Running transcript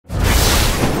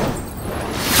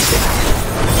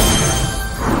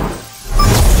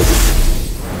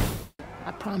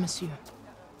promise you,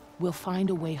 we'll find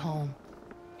a way home.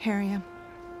 Harriam,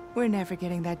 we're never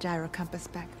getting that gyro compass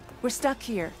back. We're stuck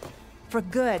here. For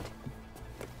good.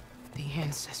 The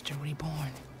Ancestor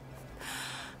reborn.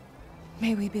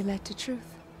 May we be led to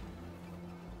truth.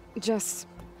 Jess,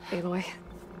 Aloy,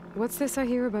 what's this I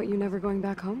hear about you never going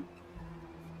back home?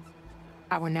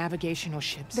 Our navigational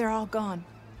ships. They're all gone.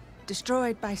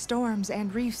 Destroyed by storms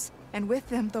and reefs, and with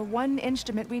them, the one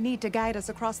instrument we need to guide us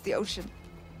across the ocean.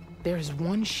 There is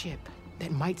one ship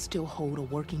that might still hold a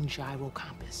working gyro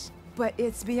compass. But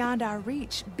it's beyond our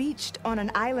reach, beached on an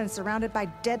island surrounded by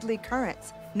deadly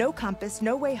currents. No compass,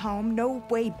 no way home, no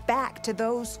way back to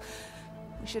those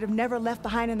we should have never left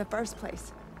behind in the first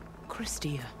place.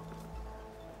 Christia.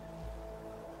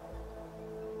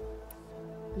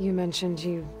 You mentioned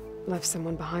you left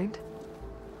someone behind?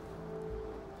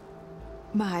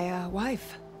 My,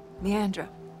 wife, Leandra.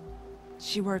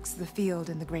 She works the field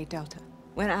in the Great Delta.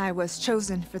 When I was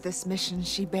chosen for this mission,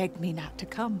 she begged me not to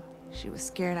come. She was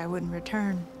scared I wouldn't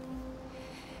return.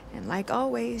 And like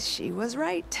always, she was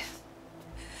right.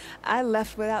 I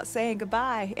left without saying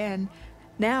goodbye, and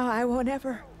now I won't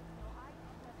ever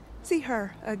see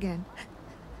her again.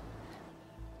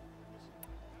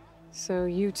 So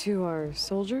you two are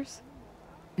soldiers?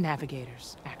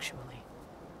 Navigators, actually.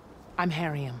 I'm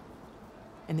Harriam,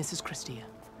 and this is Christia.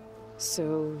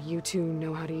 So you two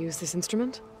know how to use this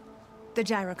instrument? The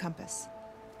gyro compass.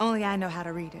 Only I know how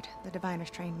to read it. The diviners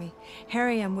trained me.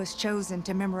 Harriam was chosen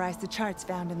to memorize the charts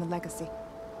found in the Legacy.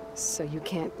 So you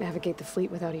can't navigate the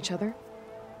fleet without each other?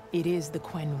 It is the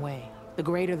Quen way. The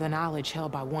greater the knowledge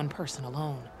held by one person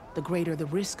alone, the greater the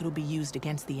risk it'll be used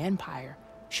against the Empire,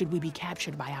 should we be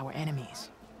captured by our enemies.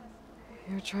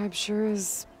 Your tribe sure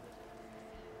is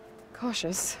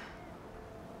cautious.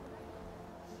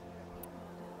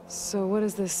 So what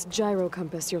is this gyro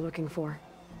compass you're looking for?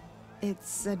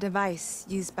 It's a device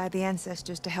used by the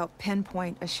Ancestors to help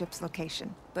pinpoint a ship's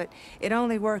location. But it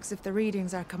only works if the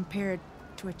readings are compared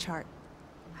to a chart.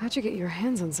 How'd you get your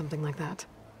hands on something like that?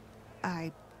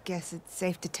 I guess it's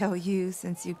safe to tell you,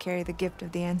 since you carry the gift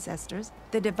of the Ancestors.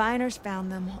 The diviners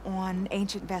found them on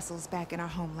ancient vessels back in our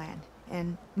homeland,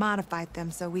 and modified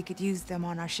them so we could use them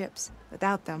on our ships.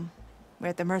 Without them, we're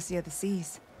at the mercy of the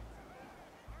seas.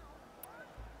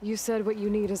 You said what you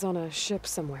need is on a ship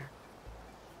somewhere.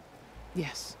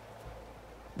 Yes.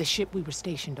 The ship we were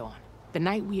stationed on. The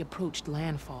night we approached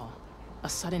landfall, a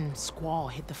sudden squall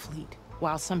hit the fleet.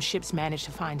 While some ships managed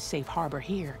to find safe harbor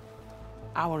here,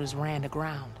 ours ran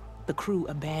aground. The crew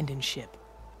abandoned ship,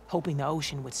 hoping the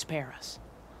ocean would spare us.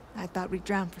 I thought we'd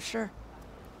drown for sure.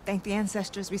 Thank the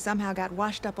Ancestors we somehow got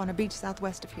washed up on a beach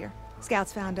southwest of here.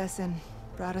 Scouts found us and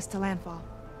brought us to landfall.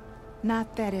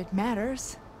 Not that it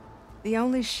matters. The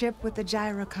only ship with the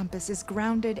gyro compass is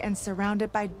grounded and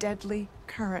surrounded by deadly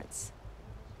currents.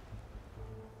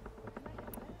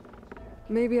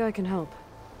 Maybe I can help.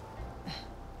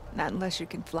 Not unless you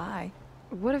can fly.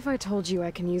 What if I told you I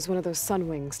can use one of those sun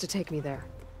wings to take me there?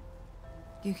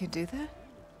 You could do that?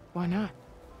 Why not?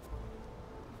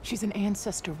 She's an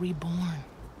Ancestor reborn.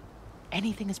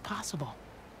 Anything is possible.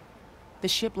 The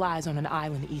ship lies on an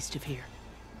island east of here,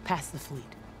 past the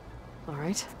fleet. All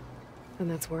right. And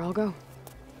that's where I'll go.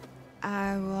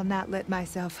 I will not let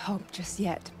myself hope just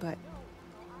yet, but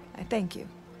I thank you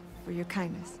for your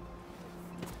kindness.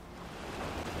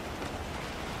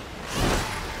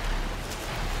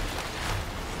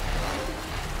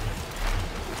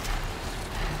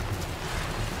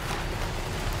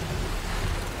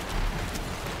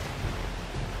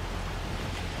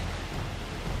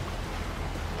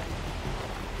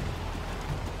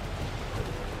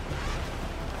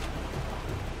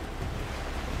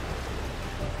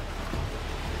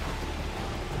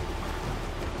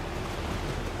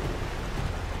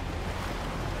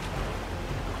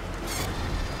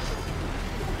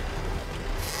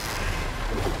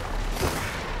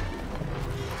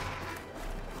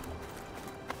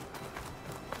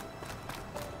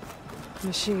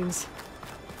 Machines.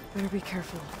 Better be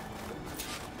careful.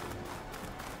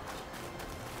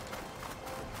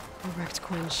 A wrecked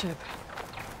Quen ship.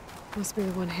 Must be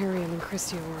the one Harriam and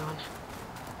Christia were on.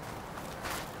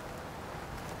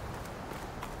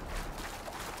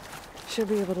 Should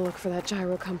be able to look for that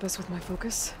gyro compass with my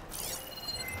focus.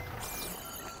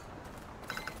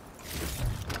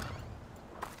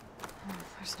 Oh,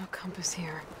 there's no compass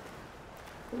here.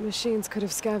 The machines could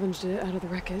have scavenged it out of the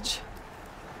wreckage.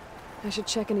 I should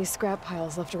check any scrap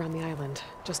piles left around the island,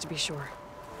 just to be sure.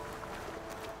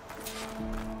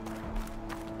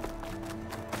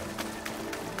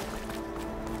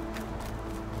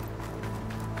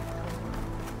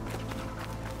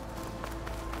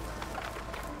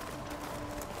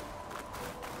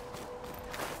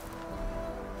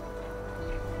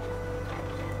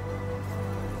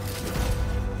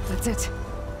 That's it.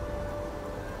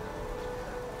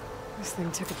 This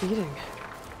thing took a beating.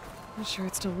 Not sure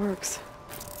it still works.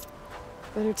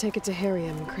 Better take it to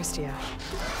Harriam and Christia.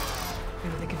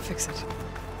 Maybe they can fix it.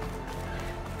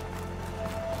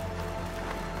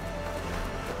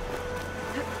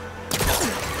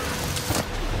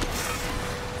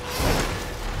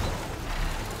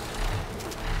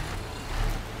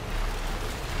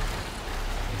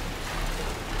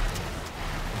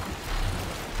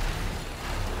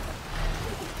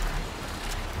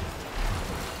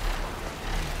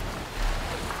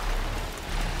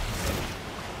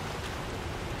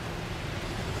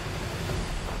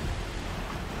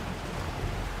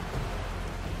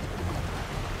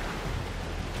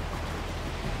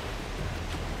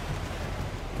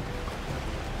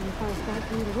 Back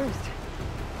from the worst.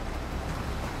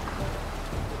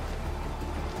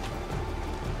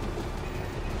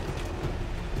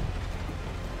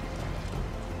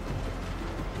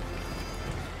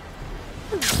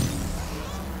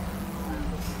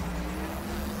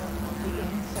 The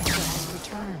ancestor has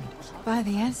returned. By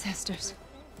the ancestors.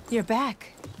 You're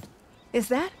back. Is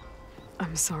that?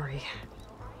 I'm sorry.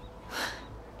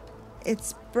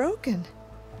 It's broken.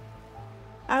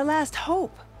 Our last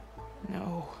hope.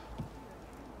 No.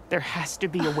 There has to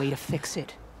be a way to fix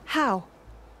it. How?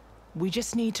 We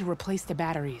just need to replace the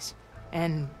batteries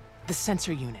and the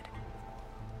sensor unit.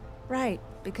 Right,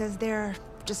 because they're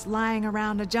just lying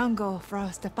around a jungle for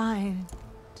us to find.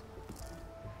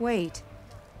 Wait,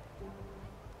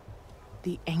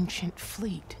 The ancient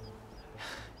fleet.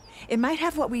 it might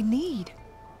have what we need.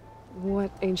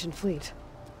 What ancient fleet?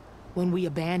 When we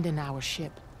abandoned our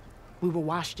ship, we were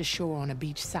washed ashore on a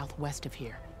beach southwest of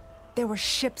here. There were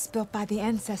ships built by the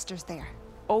ancestors there.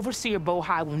 Overseer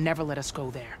Bohai will never let us go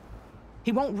there.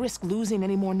 He won't risk losing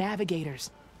any more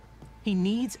navigators. He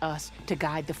needs us to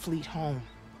guide the fleet home.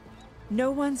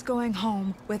 No one's going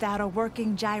home without a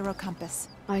working gyro compass.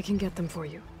 I can get them for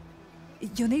you.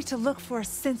 You'll need to look for a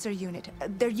sensor unit.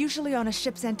 They're usually on a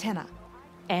ship's antenna.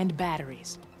 And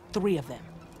batteries. 3 of them.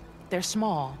 They're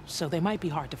small, so they might be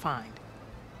hard to find.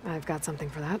 I've got something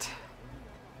for that.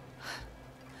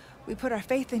 We put our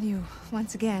faith in you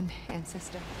once again,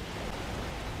 ancestor.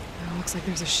 Oh, looks like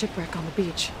there's a shipwreck on the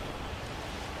beach.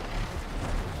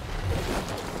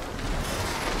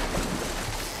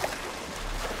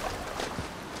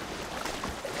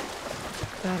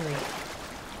 Battery.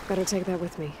 Better take that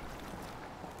with me.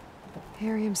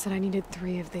 Harriam said I needed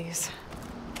 3 of these.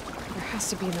 There has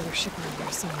to be another ship around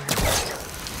here somewhere.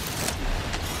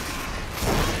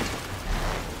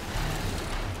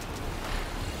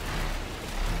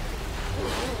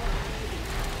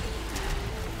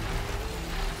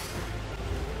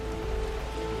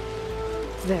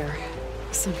 There.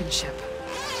 A sunken ship.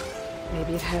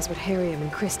 Maybe it has what Harriam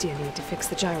and Christia need to fix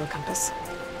the gyro compass.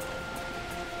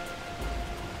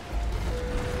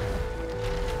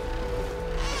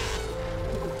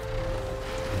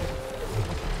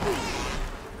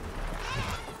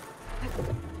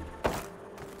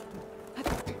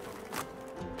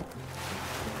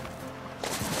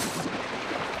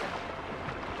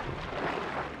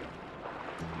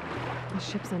 The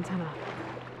ship's antenna.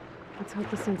 Let's hope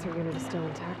the sensor unit is still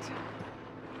intact.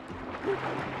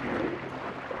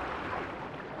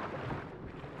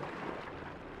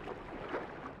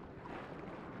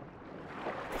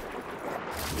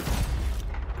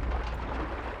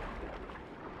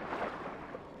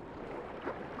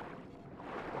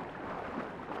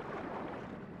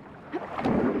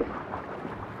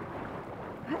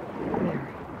 There.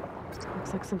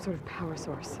 Looks like some sort of power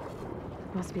source.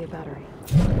 Must be a battery.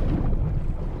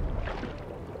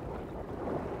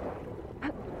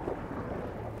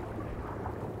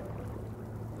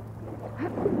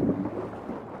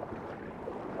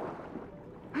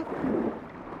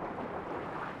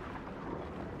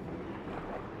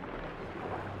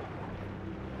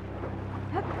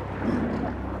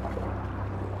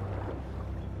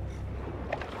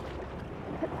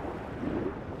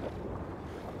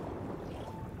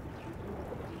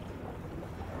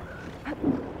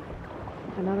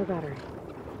 Another battery.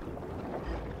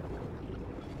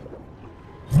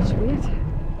 That should be it.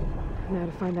 Now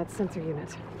to find that sensor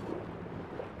unit.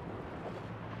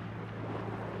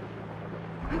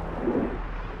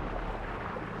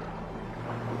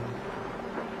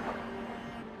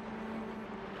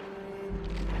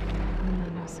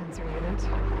 No sensor unit.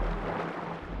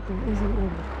 There isn't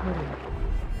one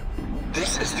recording.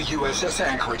 This is the USS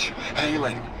Anchorage,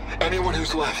 hailing anyone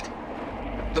who's left.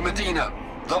 The Medina,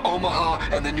 the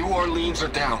Omaha, and the New Orleans are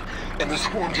down, and the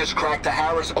swarm just cracked the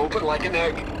Harris open like an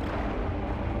egg.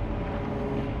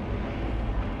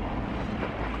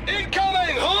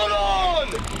 Incoming! Hold on!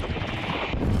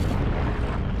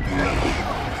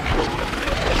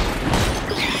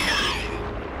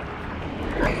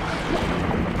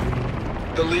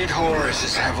 Horus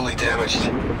is heavily damaged.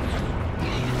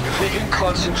 If we can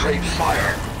concentrate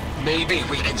fire, maybe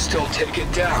we can still take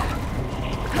it down.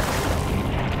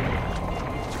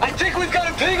 I think we've got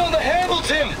a ping on the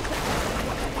Hamilton!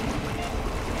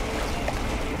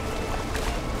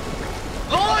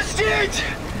 Lost it!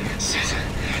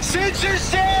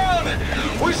 Sensors down!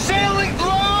 We're sailing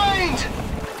blind!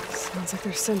 Sounds like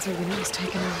their sensor unit was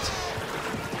taken out.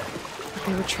 But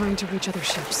they were trying to reach other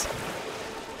ships.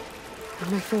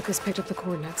 And my focus picked up the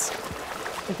coordinates.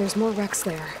 If there's more wrecks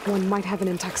there, one might have an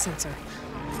intact sensor.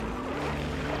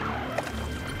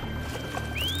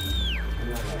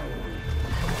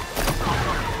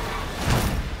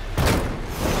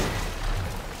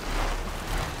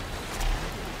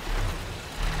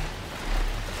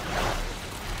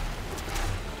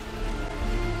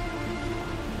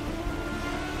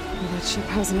 That ship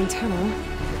has an antenna.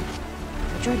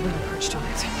 A dreadwing perched on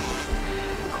it.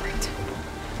 Great.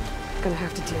 Gonna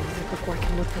have to deal with it before I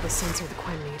can look for the sensor the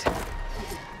Quen need.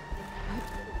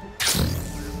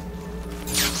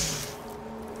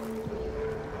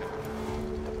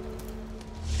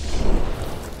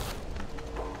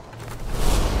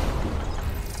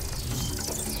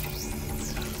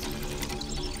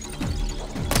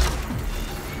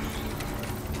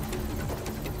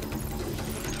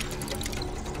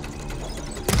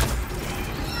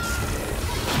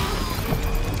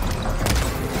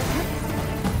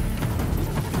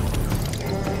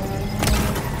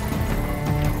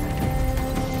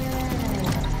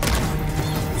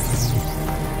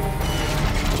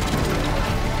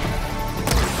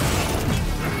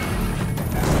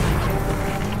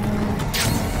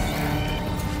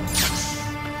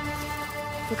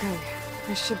 Okay,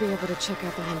 I should be able to check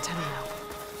out the antenna now.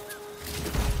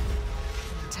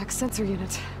 Tech sensor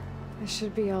unit. This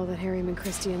should be all that Harry and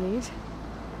Christia need.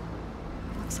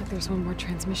 Looks like there's one more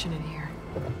transmission in here.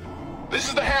 This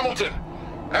is the Hamilton.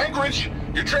 Anchorage,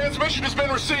 your transmission has been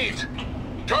received.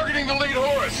 Targeting the lead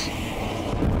Horus.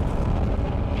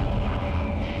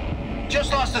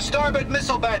 Just lost the starboard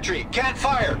missile battery. Can't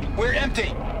fire. We're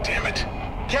empty. Damn it.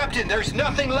 Captain, there's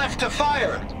nothing left to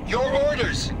fire. Your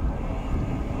orders.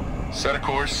 Set a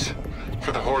course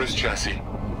for the Horus chassis.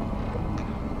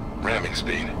 Ramming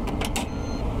speed.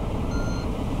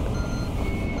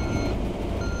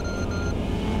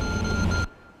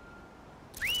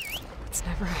 It's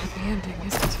never a happy ending,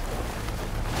 is it?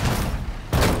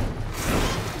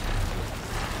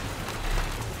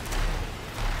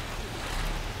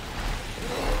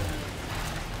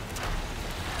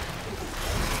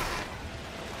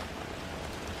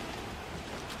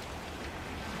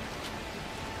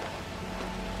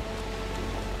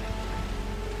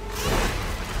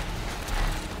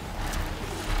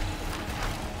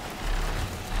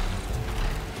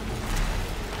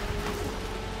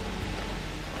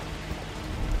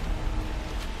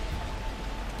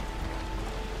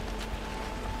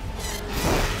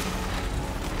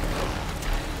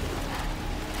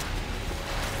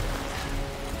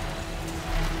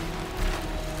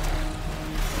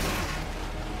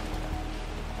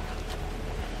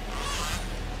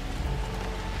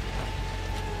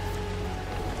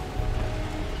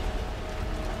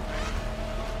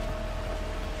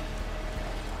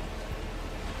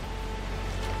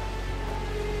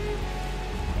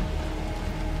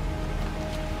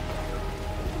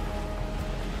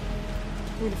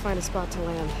 Need to find a spot to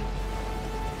land.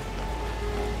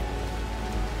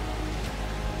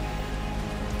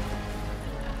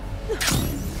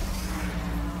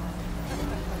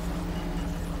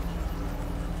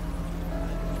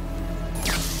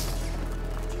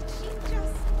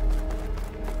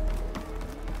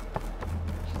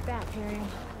 She's back, Harry.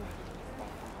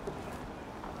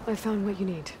 I found what you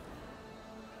need.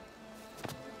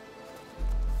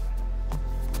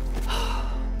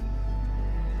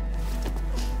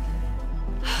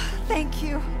 Thank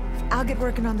you. I'll get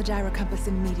working on the gyro compass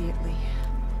immediately.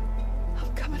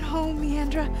 I'm coming home,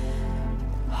 Leandra.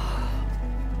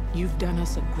 You've done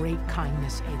us a great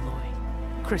kindness,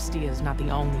 Aloy. Christia is not the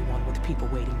only one with people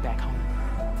waiting back home.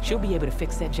 She'll be able to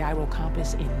fix that gyro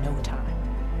compass in no time.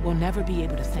 We'll never be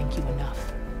able to thank you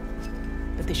enough.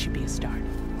 But this should be a start.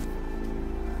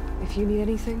 If you need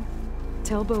anything,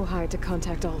 tell Bohai to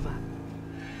contact Alva.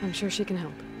 I'm sure she can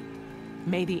help.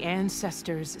 May the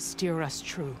ancestors steer us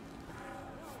true.